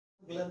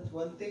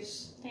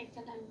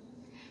Teka lang.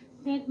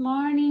 Good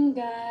morning,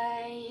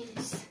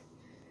 guys.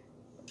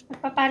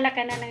 Nagpapala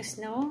ka na ng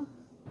snow?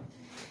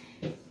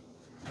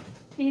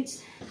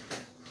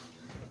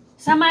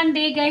 Sa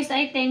Monday, guys,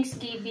 ay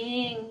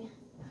Thanksgiving.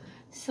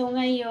 So,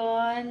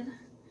 ngayon,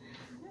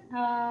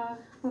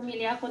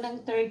 pumili ako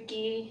ng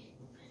turkey.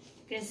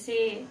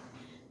 Kasi,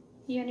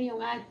 yun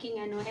yung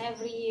aking,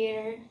 every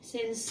year,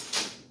 since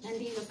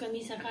nandito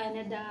kami sa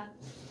Canada,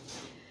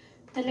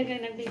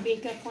 talagang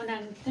nagbibake ako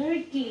ng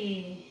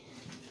turkey.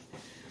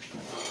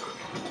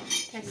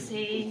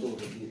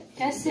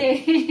 Kasi,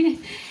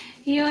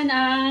 yun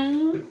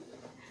ang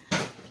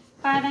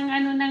parang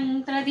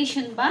ng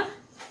tradition ba?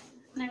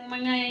 Ng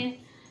mga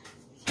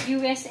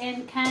US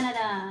and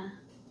Canada.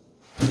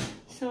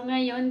 So,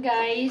 ngayon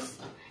guys,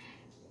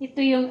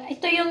 ito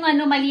yung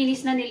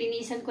malinis na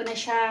nilinisan ko na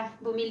siya.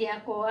 Bumili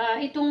ako.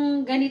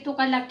 Itong ganito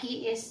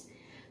kalaki is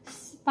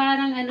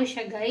parang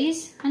siya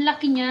guys. Ang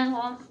laki niya,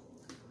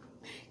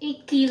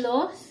 8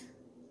 kilos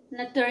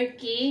na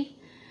turkey.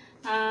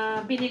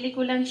 Binili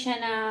ko lang siya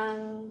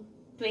ng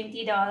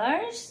 $20.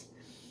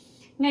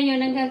 Ngayon,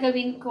 ang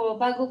gagawin ko,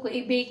 bago ko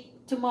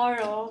i-bake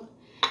tomorrow,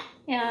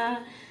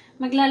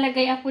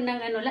 maglalagay ako ng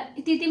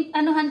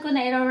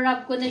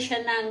i-rub ko na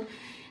siya ng,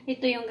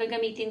 ito yung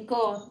gagamitin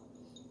ko.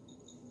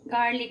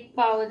 Garlic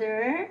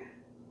powder,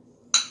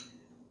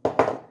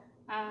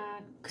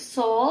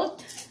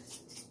 salt,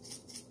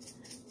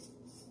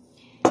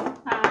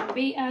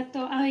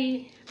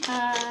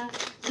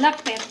 black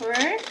pepper,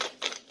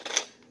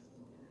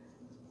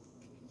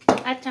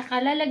 at saka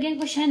lalagyan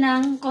ko siya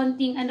ng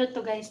konting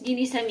guys,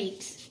 ginisa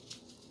mix.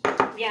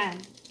 Yan.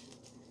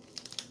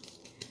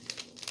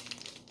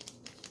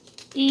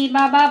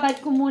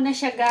 Ibababad ko muna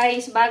siya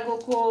guys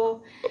bago ko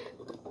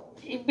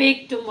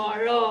i-bake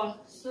tomorrow.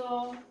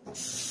 So,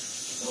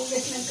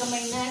 hugas ng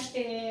kamay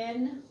natin.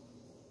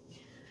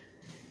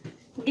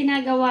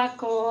 Ginagawa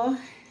ko,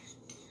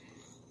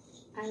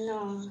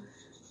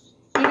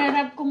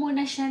 irarab ko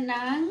muna siya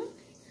ng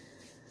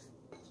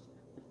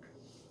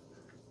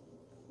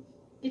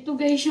ito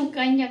guys yung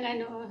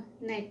kanyang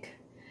neck.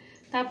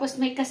 Tapos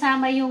may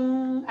kasama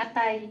yung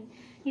atay.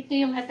 Ito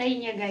yung atay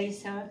niya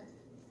guys.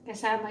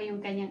 Kasama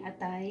yung kanyang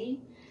atay.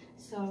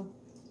 So,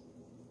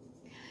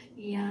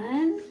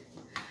 yan.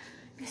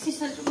 Kasi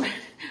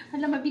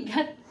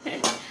mabigat.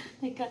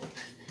 Teka.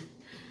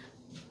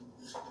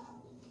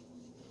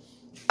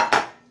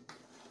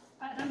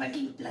 Para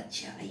maging flat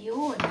siya.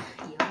 Ayun.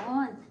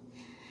 Ayun.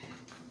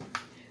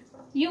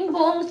 Yung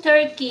buong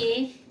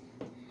turkey,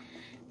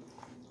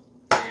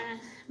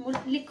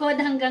 likod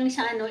hanggang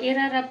sa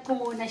irarap ko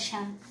muna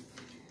siya.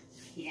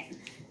 Yan.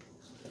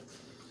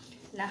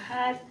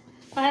 Lahat.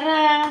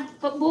 Para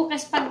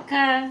bukas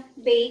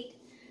pagka-bake,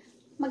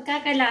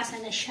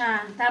 magkakalasa na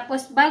siya.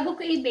 Tapos, bago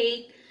ko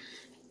i-bake,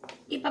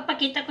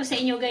 ipapakita ko sa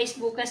inyo guys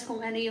bukas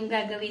kung ano yung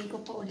gagawin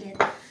ko pa ulit.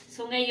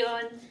 So,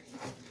 ngayon,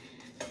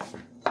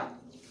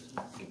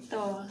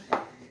 ito.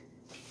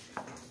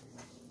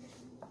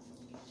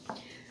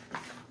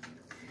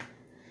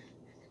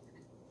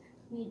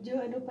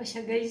 Medyo pa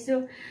siya guys.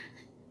 So,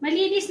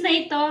 malinis na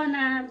ito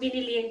na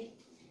binili.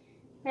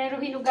 Pero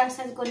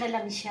hinugasan ko na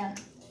lang siya.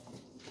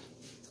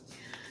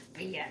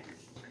 Ayan.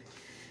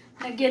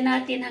 Lagyan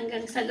natin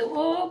hanggang sa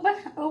loob.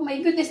 Oh my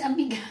goodness, ang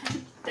bigat.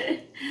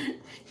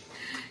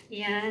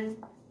 Yan.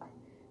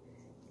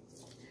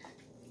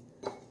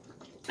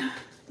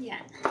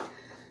 Yan.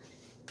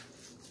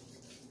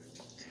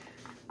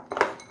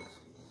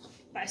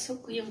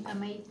 Pasok ko yung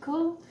kamay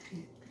ko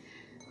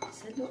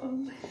sa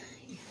loob.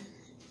 Ayan.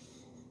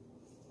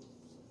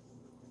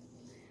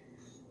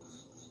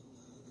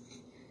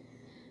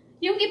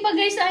 Yung iba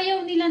guys,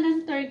 ayaw nila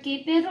ng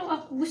turkey. Pero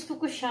ako gusto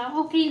ko siya.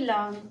 Okay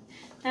lang.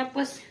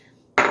 Tapos,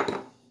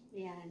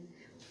 yan.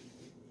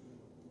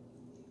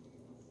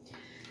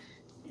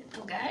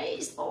 Ito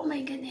guys. Oh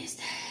my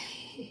goodness.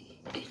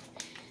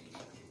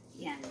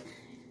 Yan.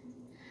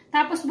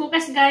 Tapos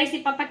bukas guys,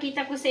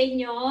 ipapakita ko sa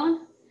inyo.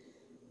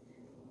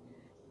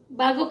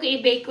 Bago ko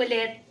i-bake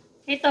ulit.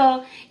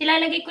 Ito,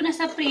 ilalagay ko na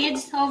sa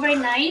fridge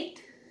overnight.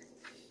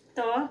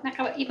 Ito,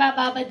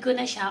 ibababad ko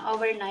na siya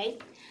overnight.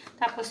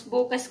 Tapos,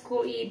 bukas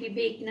ko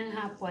i-bake ng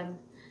hapon.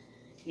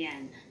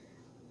 Yan.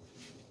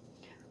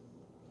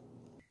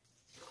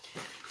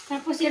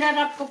 Tapos,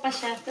 irarap ko pa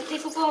siya.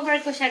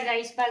 I-cover ko siya,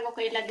 guys, bago ko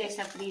ilagay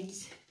sa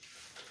fridge.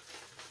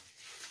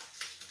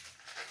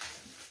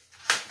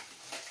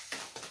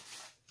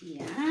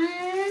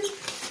 Yan.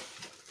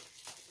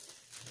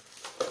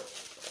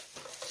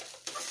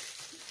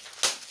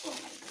 Oh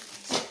my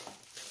goodness.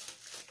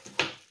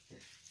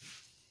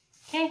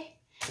 Okay.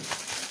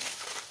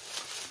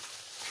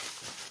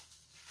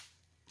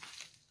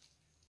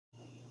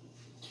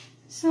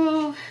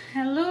 So,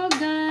 hello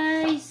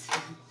guys!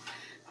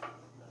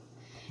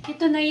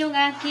 Ito na yung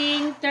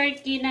aking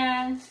turkey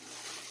na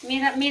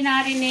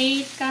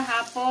minarinate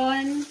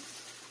kahapon.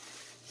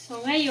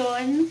 So,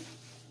 ngayon,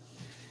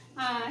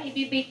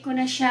 ibibake ko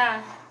na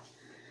siya.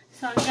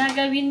 So, ang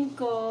gagawin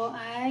ko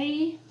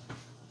ay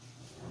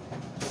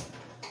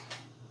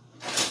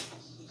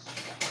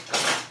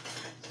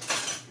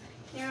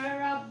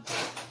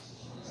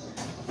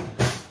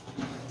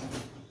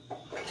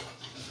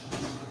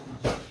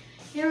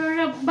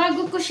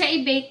bago ko siya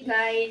i-bake,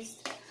 guys,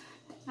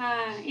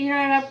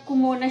 irarap ko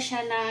muna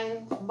siya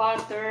ng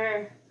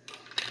butter.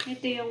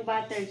 Ito yung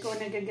butter ko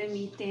na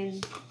gagamitin.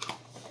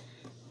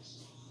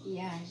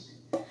 Yan.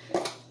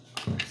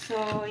 So,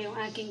 yung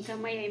aking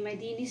kamay ay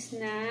madinis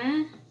na.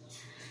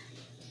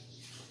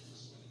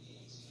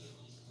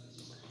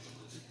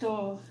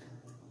 Ito.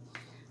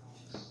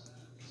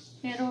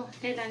 Pero,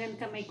 kailangan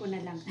kamay ko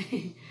na lang.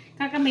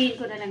 Kakamayin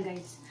ko na lang,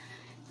 guys.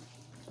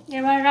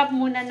 I-wrap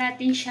muna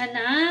natin siya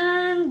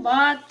ng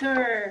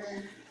butter.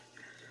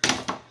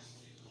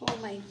 Oh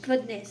my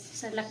goodness.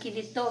 Sa laki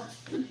nito.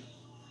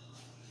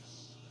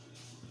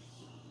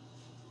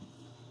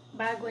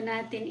 Bago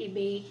natin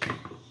i-bake.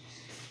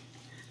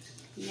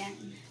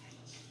 Yan.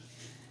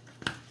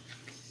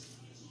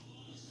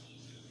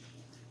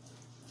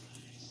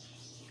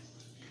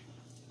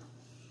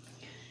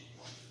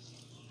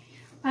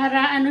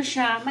 Para ano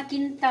siya,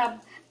 makintab.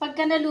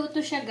 Pagka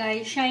naluto siya,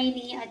 guys,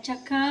 shiny at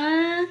saka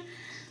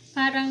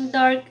parang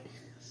dark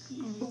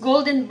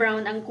golden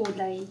brown ang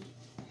kulay.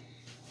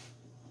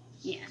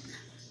 Yan.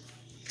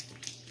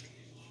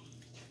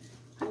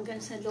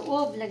 Hanggang sa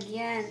loob,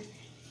 lagyan.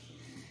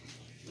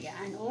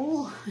 Yan,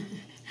 oh.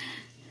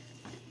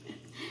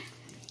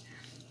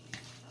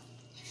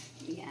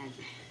 Yan.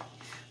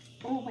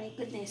 Oh my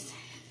goodness.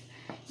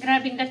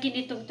 Grabing laki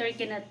nitong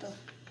turkey na to.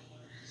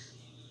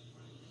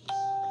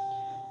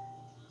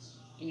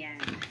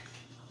 Yan.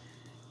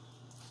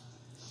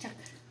 Tsak.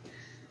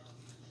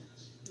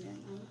 Yan,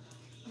 oh.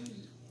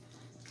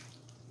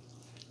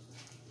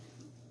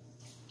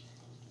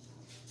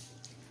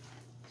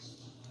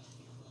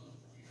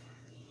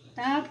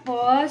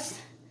 Tapos,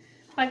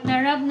 pag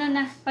na-rub na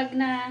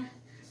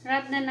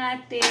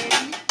natin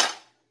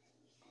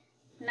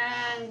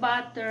ng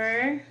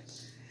butter,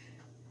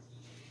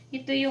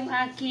 ito yung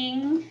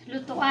aking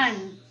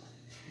lutuan.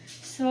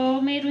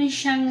 So, mayroon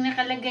siyang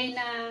nakalagay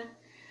na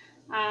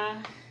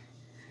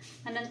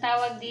anong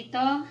tawag dito?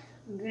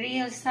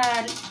 Grill sa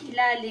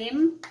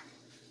ilalim.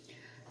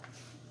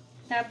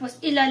 Tapos,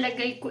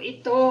 ilalagay ko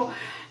ito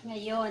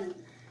ngayon.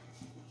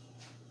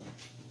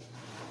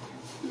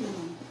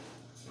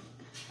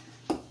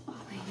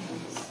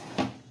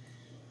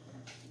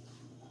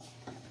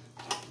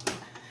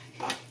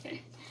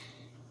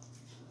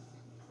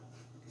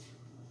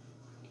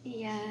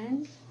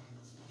 Ayan.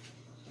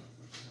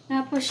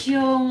 Tapos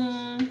yung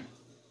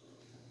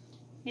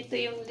ito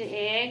yung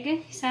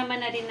leeg. Isama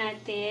na rin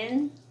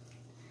natin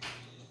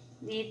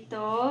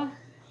dito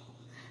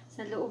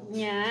sa loob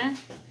niya.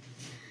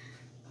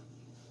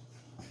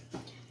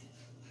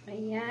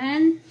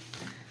 Ayan.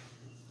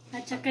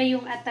 At saka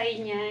yung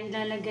atay niya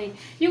ilalagay.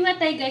 Yung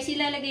atay, guys,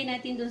 ilalagay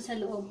natin dun sa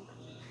loob.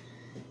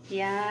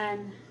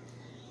 Ayan.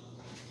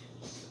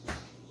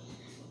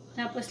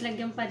 Tapos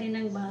lagyan pa rin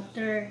ng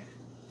butter.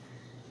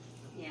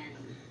 Yan.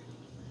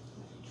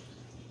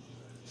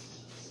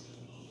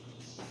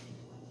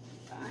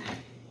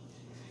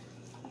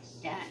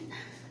 Yan.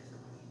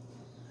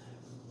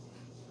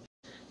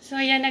 So,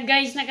 ayan na,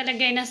 guys.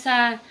 Nakalagay na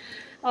sa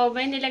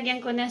oven. Nilagyan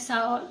ko na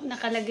sa,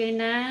 nakalagay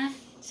na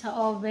sa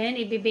oven.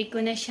 Ibibake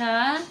ko na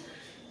siya.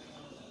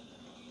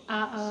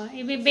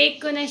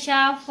 Ibibake ko na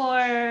siya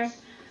for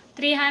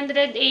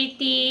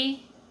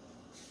 380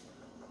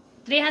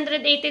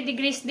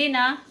 degrees din,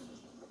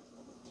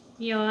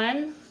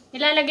 Yun.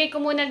 Ilalagay ko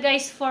muna,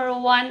 guys, for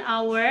 1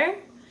 hour.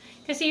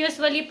 Kasi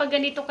usually, pag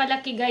ganito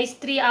kalaki, guys,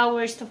 3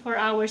 hours to 4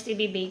 hours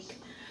i-bake.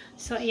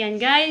 So, ayan,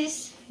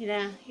 guys.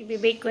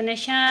 I-bake ko na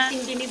siya.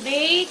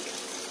 Binibake.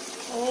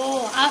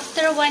 Oh,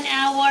 after 1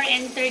 hour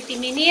and 30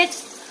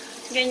 minutes,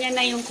 ganyan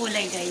na yung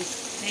kulay,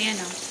 guys.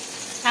 Ayan,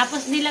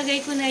 Tapos,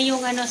 nilagay ko na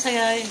yung sa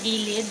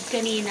gilid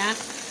kanina.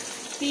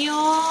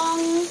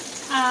 Yung,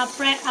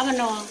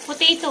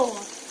 potato.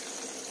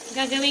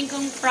 Gagawin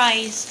kong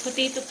fries,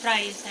 potato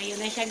fries. Ayun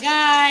na siya,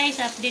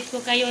 guys. Update ko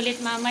kayo ulit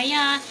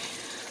mamaya.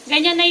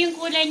 Ganyan na yung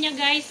kulay niya,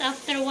 guys,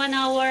 after 1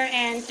 hour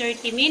and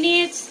 30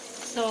 minutes.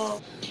 So,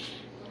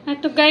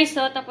 ito, guys,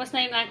 tapos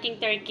na yung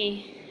aking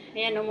turkey.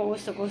 Ayan,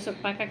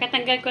 umuusok-usok pa.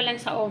 Kakatanggal ko lang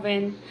sa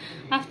oven.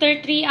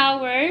 After 3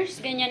 hours,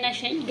 ganyan na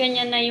siya,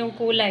 ganyan na yung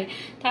kulay.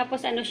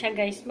 Tapos, ano siya,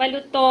 guys,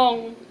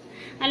 malutong.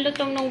 Ang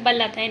lutong nung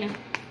balat. Ayun,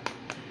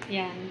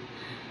 Yan.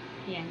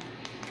 Yan.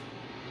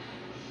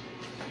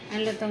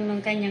 Ang lutong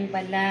ng kanyang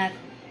balat.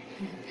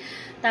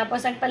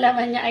 Tapos, ang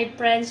palaman niya ay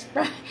fries,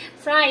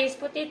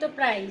 potato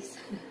fries.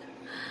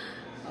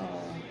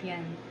 Oh,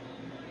 yan.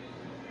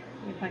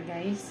 Diba,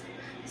 guys?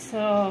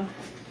 So,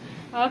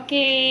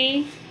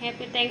 okay.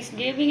 Happy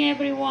Thanksgiving,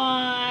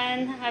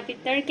 everyone. Happy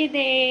Turkey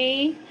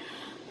Day.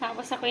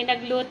 Tapos, ako'y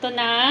nagluto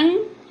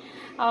ng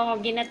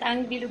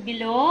ginataang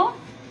bilo-bilo.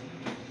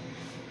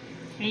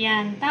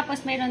 Ayan.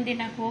 Tapos, mayroon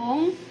din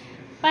akong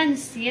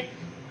pansit.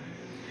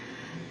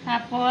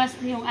 Tapos,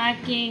 yung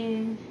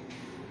aking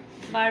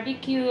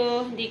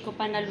barbecue, hindi ko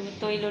pa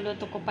naluto.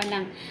 Iluluto ko pa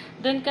lang.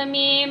 Doon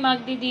kami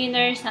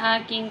magdi-dinner sa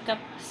aking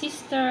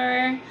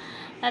sister.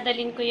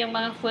 Dadalhin ko yung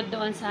mga food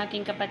doon sa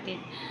aking kapatid.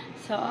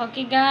 So,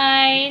 okay,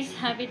 guys.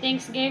 Happy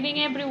Thanksgiving,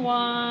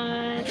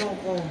 everyone.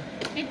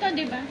 Ito,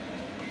 di ba?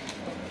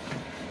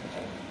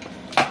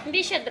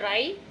 Hindi siya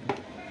dry?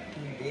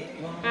 Hindi.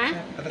 Ha?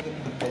 Talagang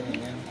magdali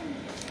yan.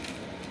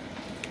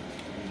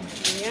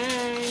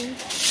 Ayan.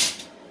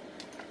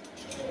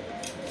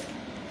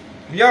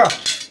 Yeah!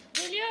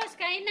 Julius,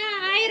 kain na.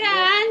 Ira,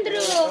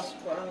 Andrew.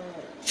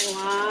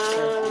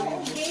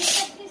 Wow.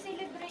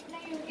 Nag-celebrate na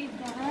yung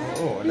iba.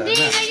 Oo, wala Hindi,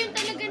 na. ngayon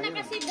talaga na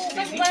kasi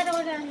bukas baro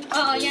lang.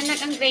 Oo, yan na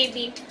ang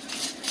gravy.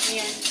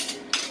 Ayan.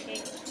 Okay.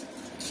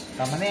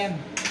 Tama na yan.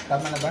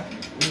 Tama na ba?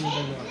 Yung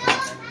dalawa.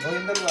 O,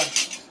 yung dalawa.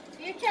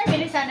 Future,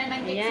 bilisan na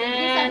ng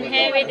Ayan.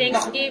 Happy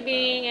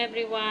Thanksgiving,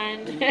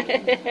 everyone.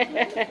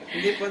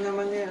 Hindi pa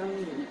naman yan.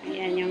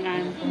 Ayan yung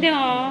hindi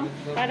oh.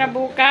 Para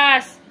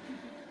bukas.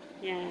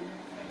 Ayan.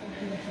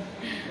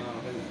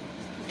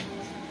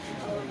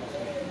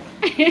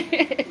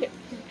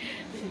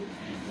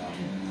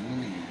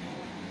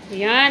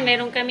 Ayan,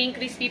 meron kaming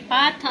crispy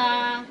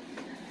pata.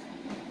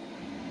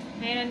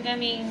 Meron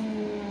kaming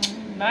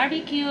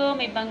barbecue,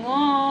 may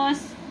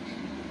bangos.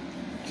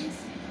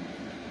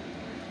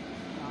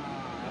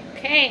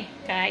 Okay,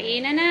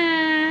 kain na na.